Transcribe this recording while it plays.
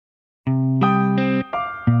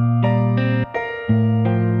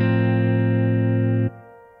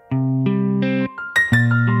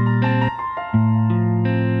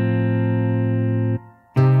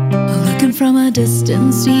the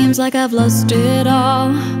distance, seems like I've lost it all,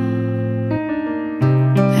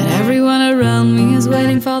 and everyone around me is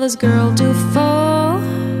waiting for this girl to fall.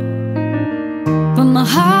 But my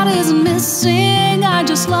heart is missing, I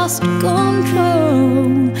just lost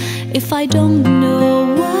control. If I don't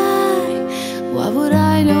know why would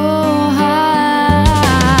I know how?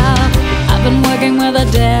 I've been working with the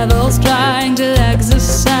devils, trying to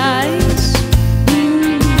exercise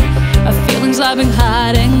feelings I've been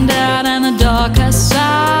hiding down in the darker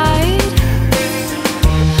side.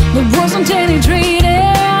 But wasn't any treated,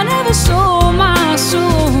 I never sold my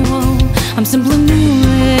soul. I'm simply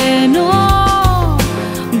moving on,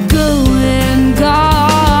 going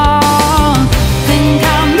gone. Think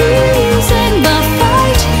I'm losing the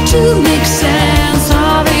fight to make sense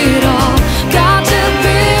of it all. Got to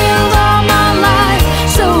build all my life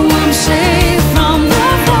so I'm safe from the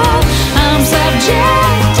fall. I'm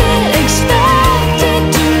subjected, expected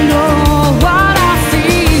to know what I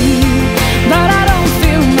feel, but I don't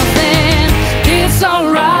feel nothing. It's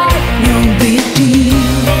alright, no big deal.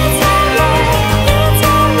 It's alright,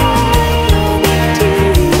 no big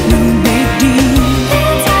deal. No big deal.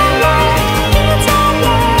 It's alright, no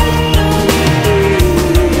big deal.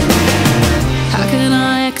 How can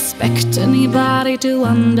I expect anybody to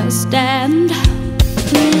understand?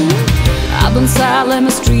 I've been sadly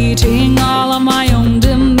mistreating all of my own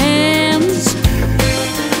demands.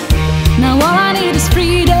 Now all I need is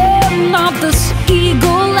freedom, not